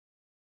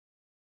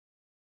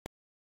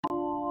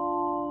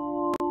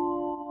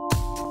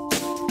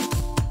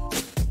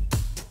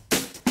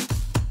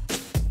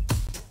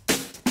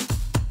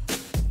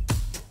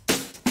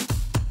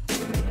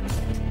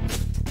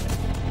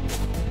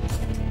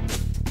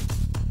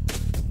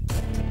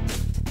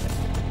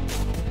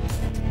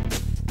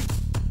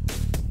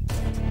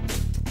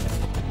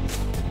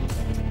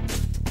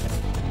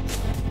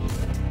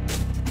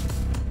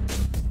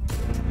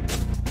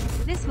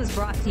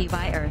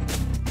TY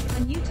Earth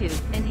on YouTube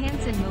and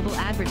Hanson Mobile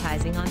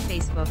Advertising on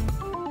Facebook.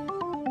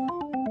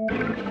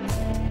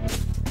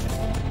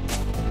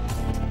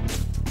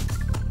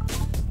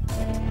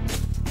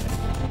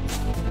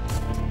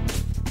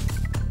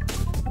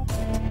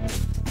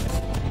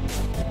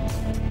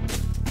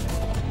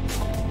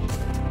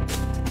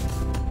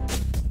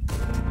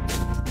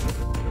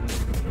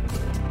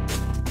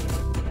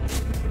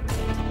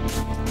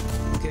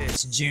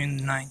 It's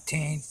June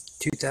 19th,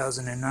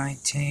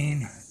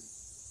 2019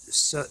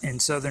 in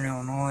Southern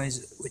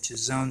Illinois, which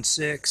is Zone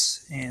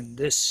 6, and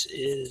this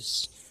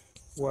is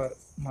what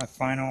my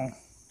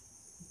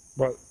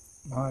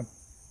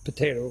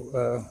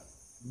potato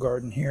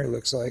garden here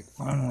looks like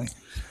finally.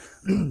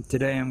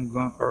 Today I'm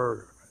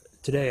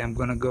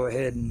going to go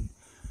ahead and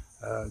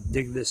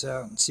dig this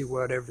out and see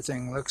what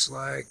everything looks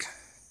like.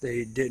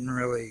 They didn't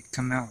really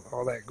come out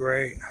all that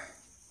great,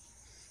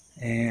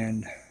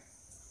 and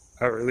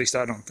or at least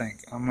I don't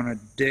think. I'm going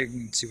to dig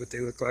and see what they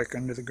look like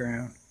under the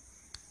ground.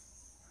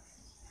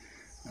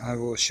 I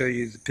will show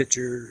you the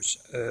pictures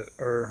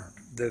or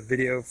the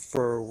video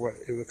for what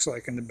it looks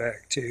like in the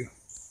back too.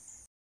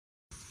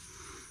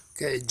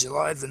 Okay,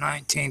 July the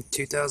 19th,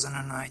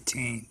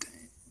 2019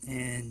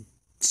 in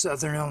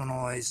Southern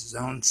Illinois,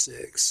 Zone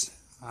 6.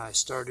 I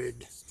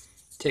started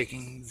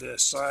taking the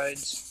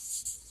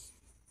sides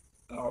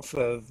off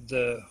of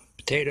the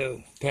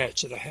potato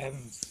patch that I have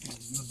on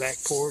the back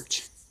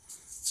porch.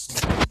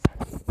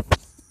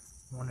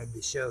 Wanted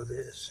to show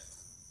this.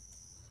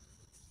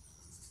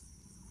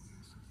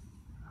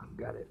 I've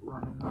got it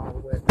running all the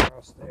way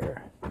across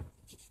there.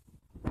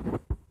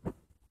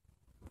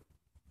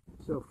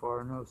 So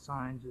far, no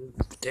signs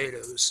of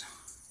potatoes.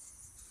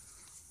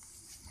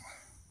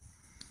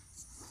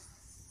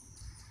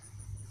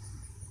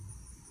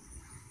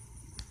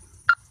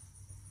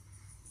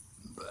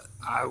 But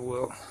I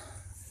will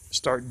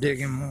start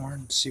digging more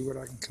and see what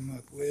I can come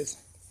up with.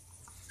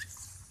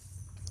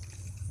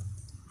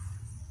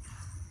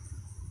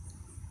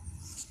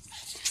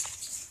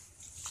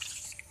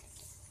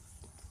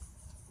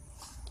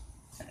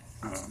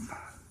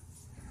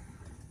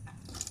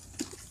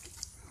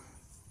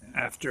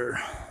 After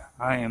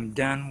I am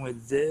done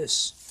with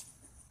this,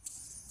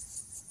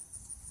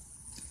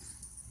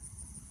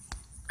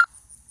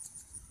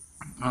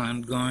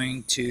 I'm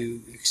going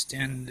to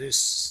extend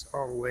this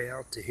all the way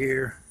out to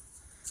here,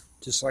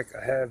 just like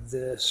I have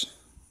this.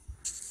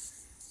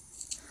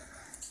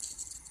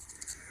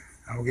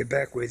 I'll get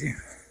back with you.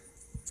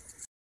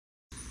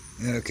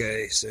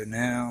 Okay, so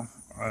now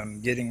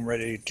I'm getting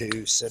ready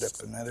to set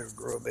up another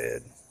grow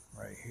bed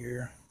right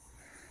here.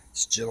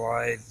 It's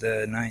July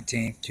the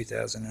 19th,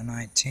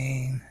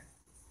 2019,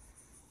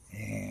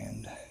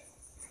 and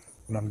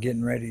what I'm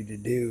getting ready to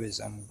do is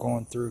I'm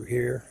going through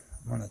here.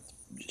 I'm going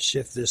to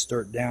shift this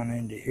dirt down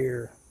into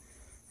here.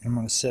 I'm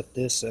going to set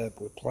this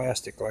up with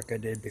plastic like I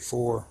did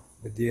before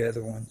with the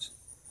other ones.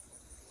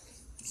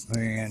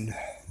 And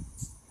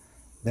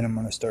then I'm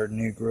going to start a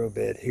new grow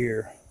bed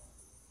here.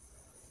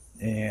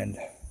 And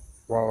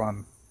while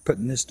I'm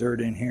putting this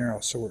dirt in here,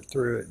 I'll sort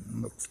through it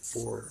and look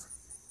for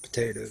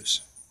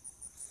potatoes.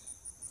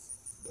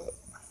 But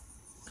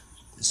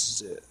this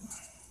is it.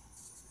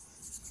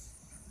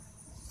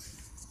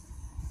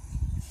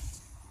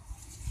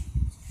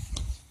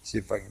 See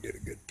if I can get a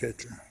good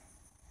picture.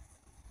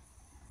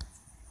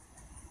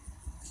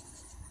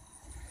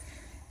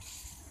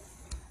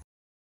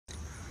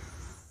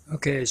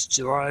 Okay, it's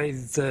July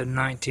the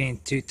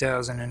 19th,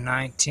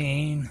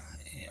 2019,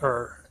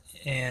 I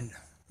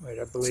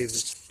believe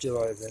it's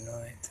July the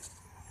 9th.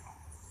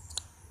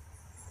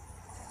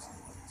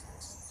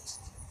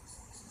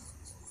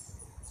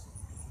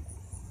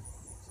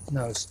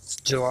 No, it's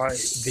July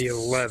the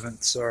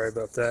 11th, sorry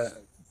about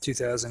that,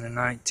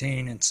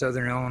 2019 in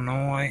Southern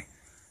Illinois,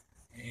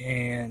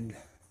 and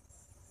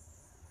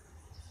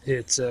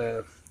it's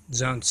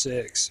Zone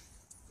 6.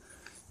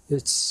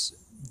 It's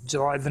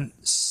July the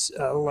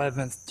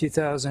 11th,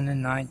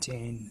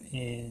 2019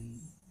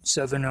 in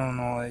Southern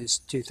Illinois,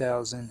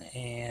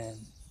 in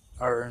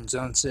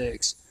Zone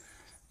 6,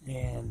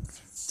 and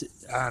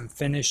I'm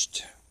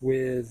finished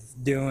with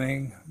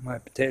doing my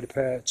potato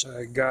patch.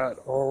 I got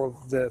all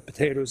of the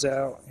potatoes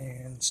out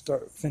and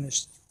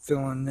finished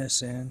filling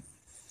this in.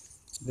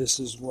 This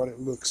is what it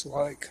looks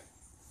like.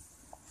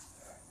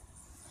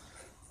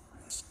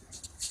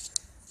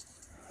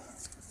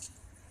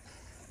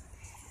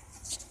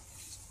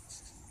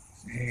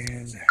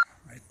 And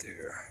right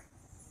there.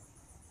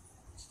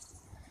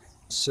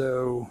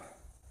 So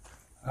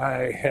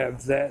I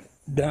have that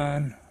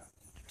done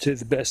to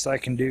the best I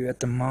can do at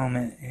the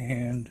moment,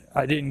 and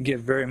I didn't get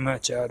very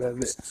much out of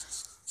it.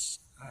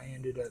 I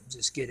ended up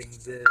just getting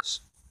this,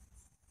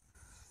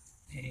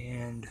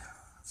 and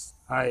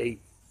I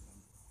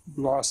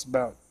lost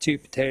about 2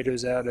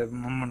 potatoes out of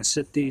them. I'm going to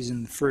sit these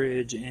in the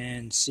fridge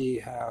and see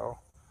how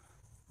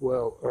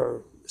well,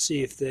 or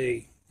see if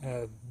they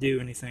do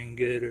anything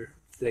good, or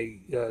if they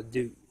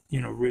do,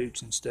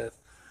 roots and stuff.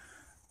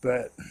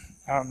 But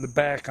out in the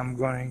back, I'm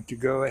going to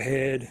go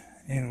ahead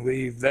and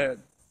leave that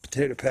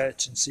potato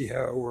patch and see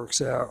how it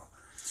works out.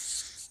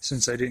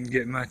 since I didn't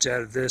get much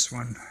out of this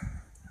one,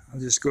 I'll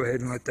just go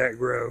ahead and let that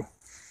grow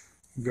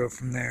and go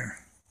from there.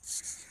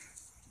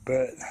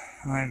 But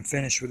I'm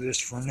finished with this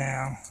for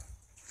now.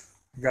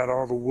 I got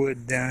all the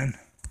wood done,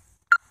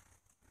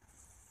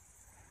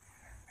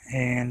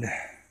 and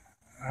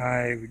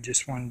I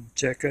just wanted to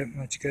check up and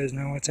let you guys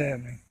know what's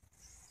happening.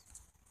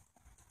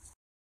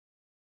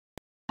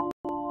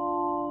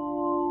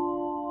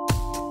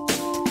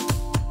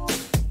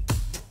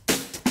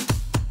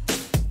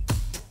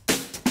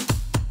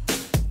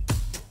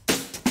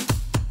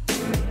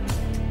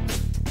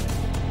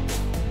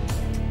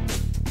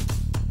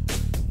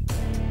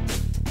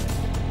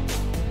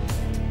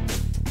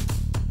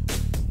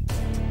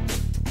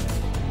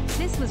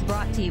 This was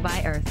brought to you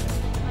by Earth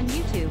on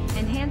YouTube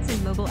and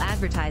Hanson Mobile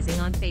Advertising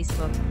on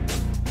Facebook.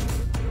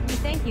 We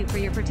thank you for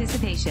your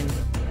participation.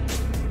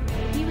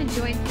 If you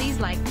enjoyed, please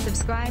like,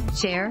 subscribe,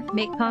 share,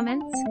 make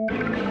comments.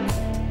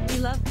 We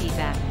love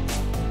feedback.